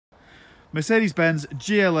Mercedes-Benz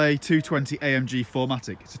GLA220 AMG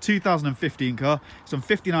 4MATIC. It's a 2015 car. It's on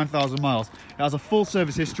 59,000 miles. It has a full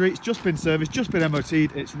service history. It's just been serviced, just been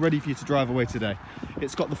MOT'd. It's ready for you to drive away today.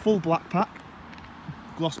 It's got the full black pack,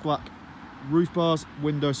 gloss black roof bars,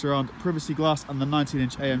 window surround, privacy glass, and the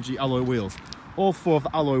 19-inch AMG alloy wheels. All four of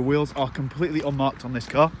the alloy wheels are completely unmarked on this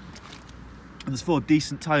car. And there's four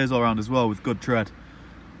decent tyres all around as well with good tread.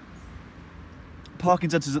 Parking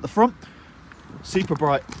sensors at the front. Super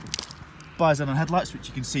bright bi-xenon headlights, which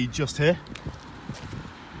you can see just here.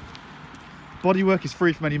 Bodywork is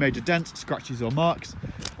free from any major dents, scratches or marks.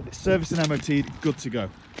 It's serviced and MOT'd, good to go.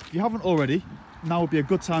 If you haven't already, now would be a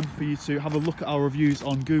good time for you to have a look at our reviews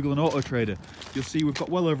on Google and Auto Trader. You'll see we've got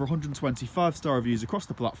well over 120 5-star reviews across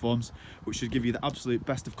the platforms, which should give you the absolute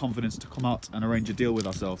best of confidence to come out and arrange a deal with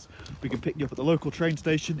ourselves. We can pick you up at the local train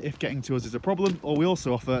station if getting to us is a problem, or we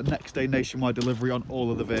also offer next day nationwide delivery on all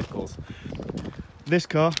of the vehicles. This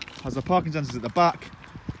car has the parking sensors at the back,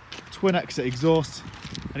 twin exit exhaust,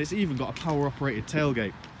 and it's even got a power operated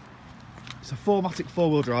tailgate. It's a 4MATIC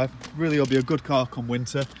 4-wheel drive, really will be a good car come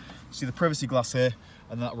winter. You see the privacy glass here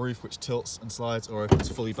and that roof which tilts and slides or opens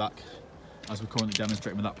fully back as we're currently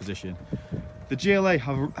demonstrating with that position. The GLA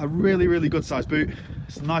have a really good sized boot.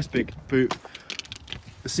 It's a nice big boot.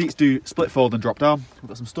 The seats do split fold and drop down. We've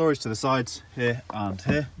got some storage to the sides here and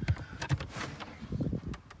here.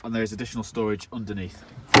 And there is additional storage underneath.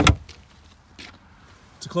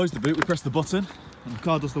 To close the boot, we press the button and the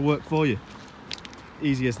car does the work for you.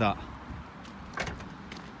 Easy as that.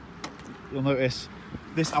 You'll notice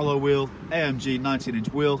this alloy wheel, AMG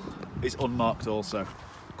 19-inch wheel, is unmarked also.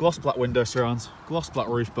 Gloss black window surrounds, gloss black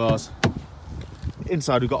roof bars.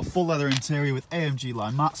 Inside we've got a full leather interior with AMG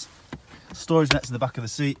line mats, storage nets in the back of the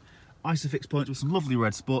seat, Isofix points with some lovely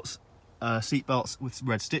red sports seat belts with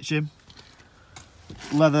red stitching.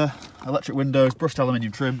 Leather, electric windows, brushed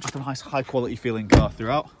aluminium trim, just a nice high quality feeling car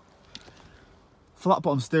throughout. Flat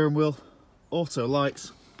bottom steering wheel, auto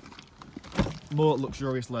lights, more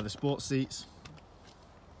luxurious leather sports seats.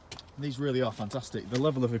 These really are fantastic. The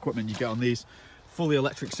level of equipment you get on these, fully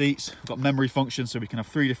electric seats, we've got memory function so we can have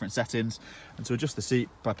 3 different settings, and to adjust the seat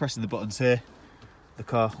by pressing the buttons here, the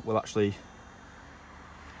car will actually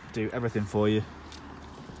do everything for you. You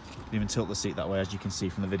can even tilt the seat that way, as you can see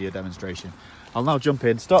from the video demonstration. I'll now jump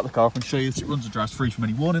in, start the car up and show you that it runs and drives free from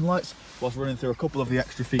any warning lights, whilst running through a couple of the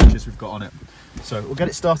extra features we've got on it. So we'll get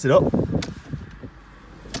it started up. And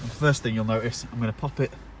the first thing you'll notice, I'm going to pop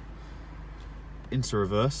it into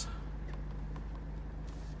reverse.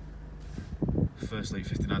 Firstly,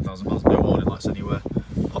 59,000 miles, no warning lights anywhere.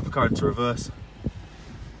 Pop the car into reverse.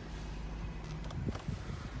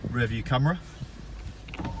 Rear view camera.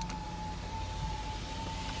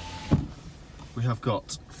 We have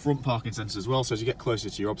got front parking sensors as well, so as you get closer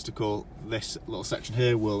to your obstacle, this little section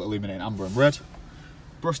here will illuminate in amber and red.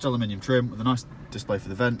 Brushed aluminium trim with a nice display for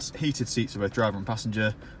the vents, heated seats for both driver and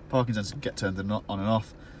passenger, parking sensors get turned on and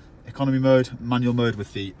off, economy mode, manual mode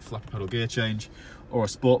with the flapper pedal gear change, or a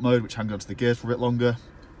sport mode which hangs onto the gears for a bit longer.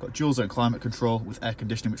 Got dual zone climate control with air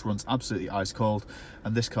conditioning which runs absolutely ice cold,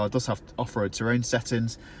 and this car does have off-road terrain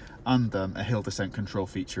settings and a hill descent control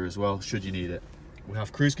feature as well should you need it. We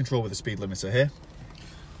have cruise control with a speed limiter here,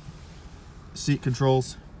 seat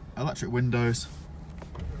controls, electric windows,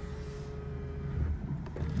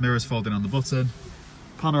 mirrors folding on the button,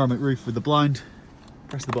 panoramic roof with the blind.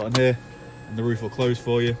 Press the button here and the roof will close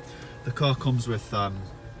for you. The car comes with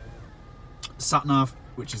sat-nav,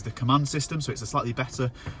 which is the command system, so it's a slightly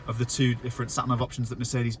better of the 2 different sat-nav options that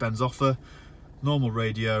Mercedes-Benz offer. Normal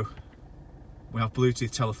radio, we have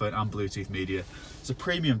Bluetooth telephone and Bluetooth media. It's a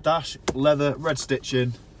premium dash, leather, red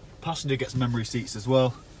stitching, passenger gets memory seats as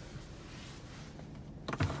well.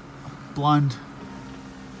 Blind.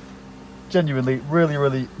 Genuinely,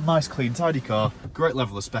 really nice, clean, tidy car. Great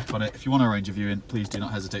level of spec on it. If you want to arrange a viewing, please do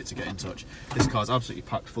not hesitate to get in touch. This car is absolutely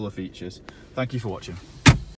packed full of features. Thank you for watching.